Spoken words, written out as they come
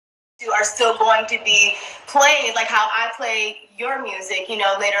to are still going to be played, like how I play your music, you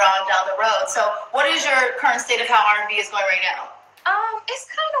know, later on down the road. So what is your current state of how R&B is going right now? It's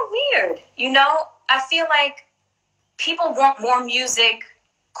kind of weird. You know, I feel like people want more music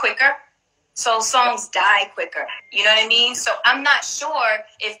quicker. So songs die quicker. You know what I mean? So I'm not sure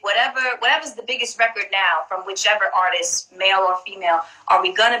if whatever's the biggest record now from whichever artist, male or female, are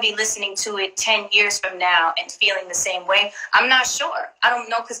we going to be listening to it 10 years from now and feeling the same way? I'm not sure. I don't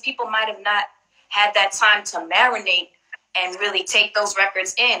know, because people might have not had that time to marinate and really take those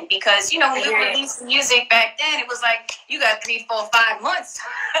records in. Because, you know, when we released music back then, it was like, you got 3, 4, 5 months,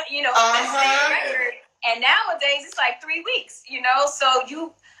 you know, for that same record. And nowadays, it's like 3 weeks, you know?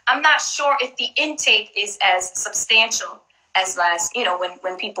 So I'm not sure if the intake is as substantial as last, you know,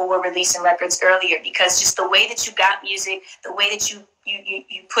 when people were releasing records earlier, because just the way that you got music, the way that you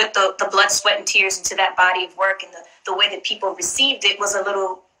put the blood, sweat, and tears into that body of work, and the way that people received it was a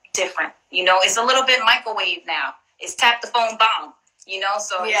little different. You know, it's a little bit microwave now. It's tap the phone bomb, you know?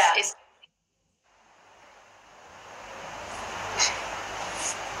 So it's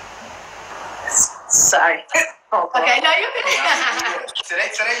sorry. Oh, okay, no, you're good. Today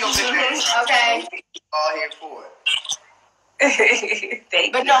your big day. Okay. All here for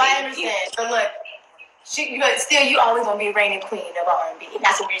it. But no, I understand. But look, but still, you always gonna be reigning queen of R&B.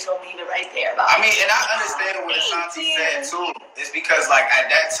 That's what we're just gonna leave it right there about. I mean, and I understand what Ashanti said too. It's because, like, at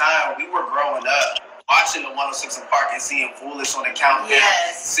that time we were growing up, watching the 106 in Park and seeing Foolish on the countdown,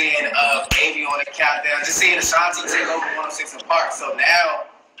 seeing Baby on the countdown, just seeing Ashanti take over 106 in Park. So now,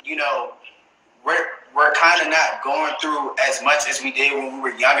 you know, we're kind of not going through as much as we did when we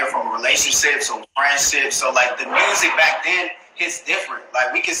were younger, from relationships or friendships. So, like, the music back then hits different.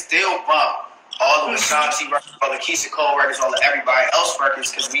 Like, we can still bump all the Ashanti records, all the Keisha Cole records, all the everybody else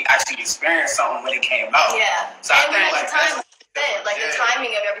records, because we actually experienced something when it came out. Yeah. So I think, like, the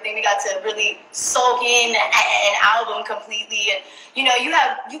timing of everything, we got to really soak in an album completely. And you know,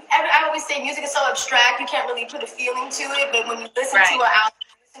 I always say music is so abstract, you can't really put a feeling to it. But when you listen to an album,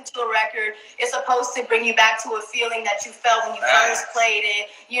 to a record, it's supposed to bring you back to a feeling that you felt when you first played it,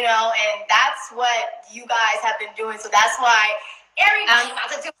 you know, and that's what you guys have been doing. So that's why everybody's about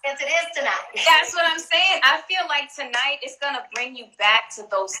to tune into this tonight. That's what I'm saying. I feel like tonight it's going to bring you back to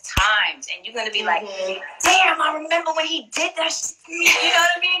those times, and you're going to be like, damn, I remember when he did that shit to me. You know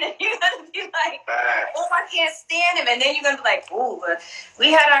what I mean? And you're going to be like, oh, I can't stand him. And then you're going to be like, oh, but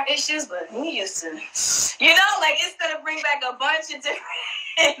we had our issues, but he used to, you know, like, it's going to bring back a bunch of different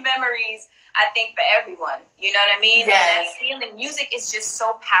memories, I think, for everyone. You know what I mean? Yes. And that feeling, music is just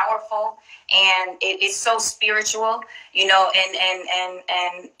so powerful, and it's so spiritual, you know,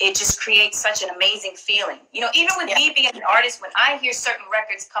 and it just creates such an amazing feeling. You know, even with me being an artist, when I hear certain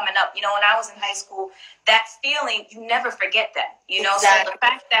records coming up, you know, when I was in high school, that feeling, you never forget that, you know. Exactly. So the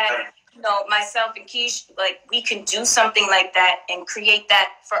fact that, you know, myself and Keish, like, we can do something like that and create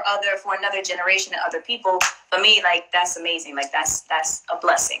that for another generation and other people, for me, like, that's amazing. Like, that's a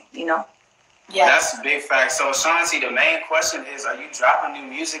blessing, you know. Yeah, that's a big fact. So, Ashanti, the main question is, are you dropping new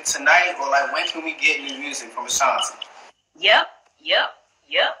music tonight, or, like, when can we get new music from Ashanti? Yep.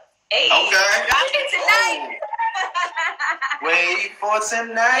 Hey, okay. Drop it tonight. Wait for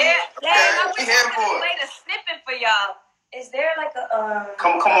tonight. Yeah, okay. I We here for it. Play the snippet for y'all. Is there like a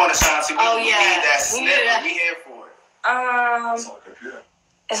Come on, Ashanti. We need that snippet. We here for it. It's on the computer.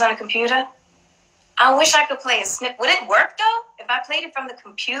 It's on a computer? I wish I could play a snippet. Would it work though? If I played it from the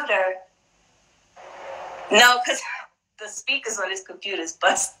computer? No, because the speakers on this computer is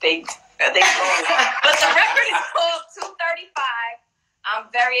busted. But the record is called 235. I'm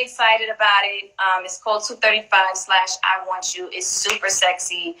very excited about it. It's called 235/I Want You. It's super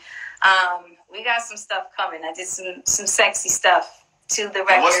sexy. We got some stuff coming. I did some sexy stuff to the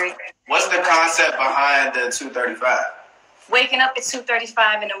record. What's the concept behind the 235? Waking up at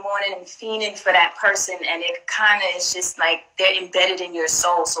 2:35 in the morning and fiending for that person, and it kind of is just like they're embedded in your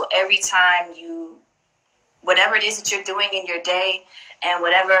soul. So every time whatever it is that you're doing in your day, and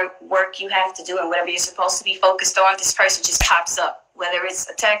whatever work you have to do, and whatever you're supposed to be focused on, this person just pops up. Whether it's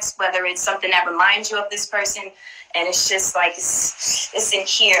a text, whether it's something that reminds you of this person, and it's just like it's in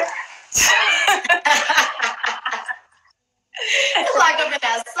here. It's like I'm in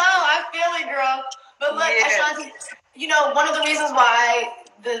that song. I feel it, girl. But look, Ashanti, you know, one of the reasons why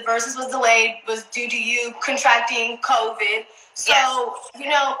the Verzuz was delayed was due to you contracting COVID. So, you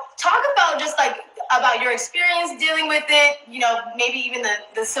know, talk about just like about your experience dealing with it, you know, maybe even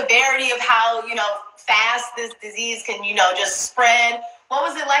the severity of how, you know, fast this disease can, you know, just spread. What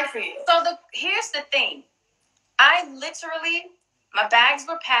was it like for you? So here's the thing. I literally, my bags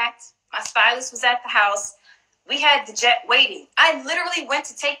were packed. My stylist was at the house. we had the jet waiting. I literally went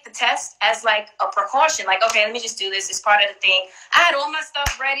to take the test as like a precaution. Like, okay, let me just do this. It's part of the thing. I had all my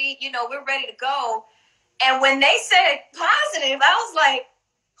stuff ready. You know, we're ready to go. And when they said positive, I was like,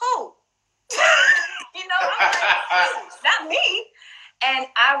 who? You know, I was like, not me. And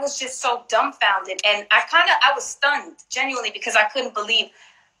I was just so dumbfounded. And I was stunned, genuinely, because I couldn't believe.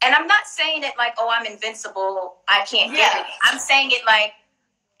 And I'm not saying it like, oh, I'm invincible, I can't get it. I'm saying it like,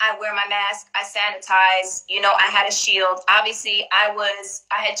 I wear my mask, I sanitize, you know, I had a shield. Obviously, I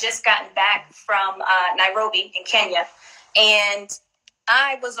had just gotten back from Nairobi in Kenya, and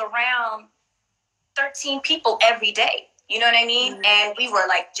I was around 13 people every day. You know what I mean? Mm-hmm. And we were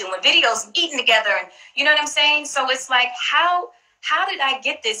like doing videos and eating together, and you know what I'm saying? So it's like, how did I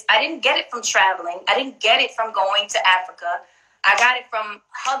get this? I didn't get it from traveling. I didn't get it from going to Africa. I got it from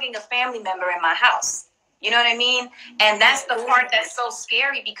hugging a family member in my house. You know what I mean? And that's the part that's so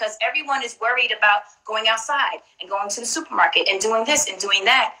scary, because everyone is worried about going outside and going to the supermarket and doing this and doing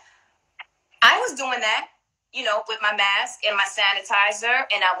that. I was doing that, you know, with my mask and my sanitizer,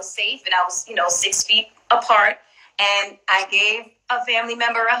 and I was safe, and I was, you know, 6 feet apart. And I gave a family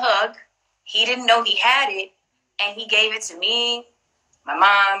member a hug. He didn't know he had it, and he gave it to me, my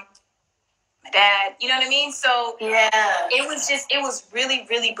mom, my dad. You know what I mean? So it was really,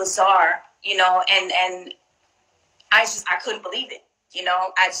 really bizarre. You know, and I couldn't believe it. You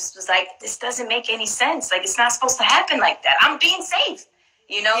know, I just was like, this doesn't make any sense. Like, it's not supposed to happen like that. I'm being safe,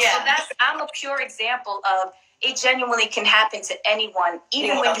 you know? So I'm a pure example of it genuinely can happen to anyone,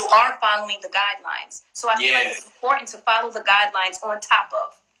 even when you are following the guidelines. So I feel like it's important to follow the guidelines on top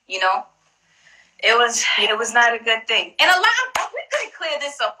of, you know? It was not a good thing. And we could clear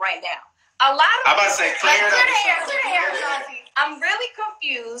this up right now. I'm about to say, clear the air. I'm really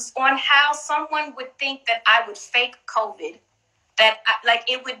confused on how someone would think that I would fake COVID, that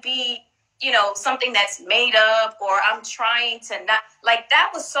it would be, you know, something that's made up, or I'm trying to not, like,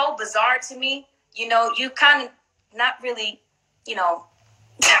 that was so bizarre to me. You know, you kind of not really, you know,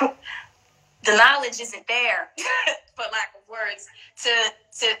 the knowledge isn't there, for lack of words,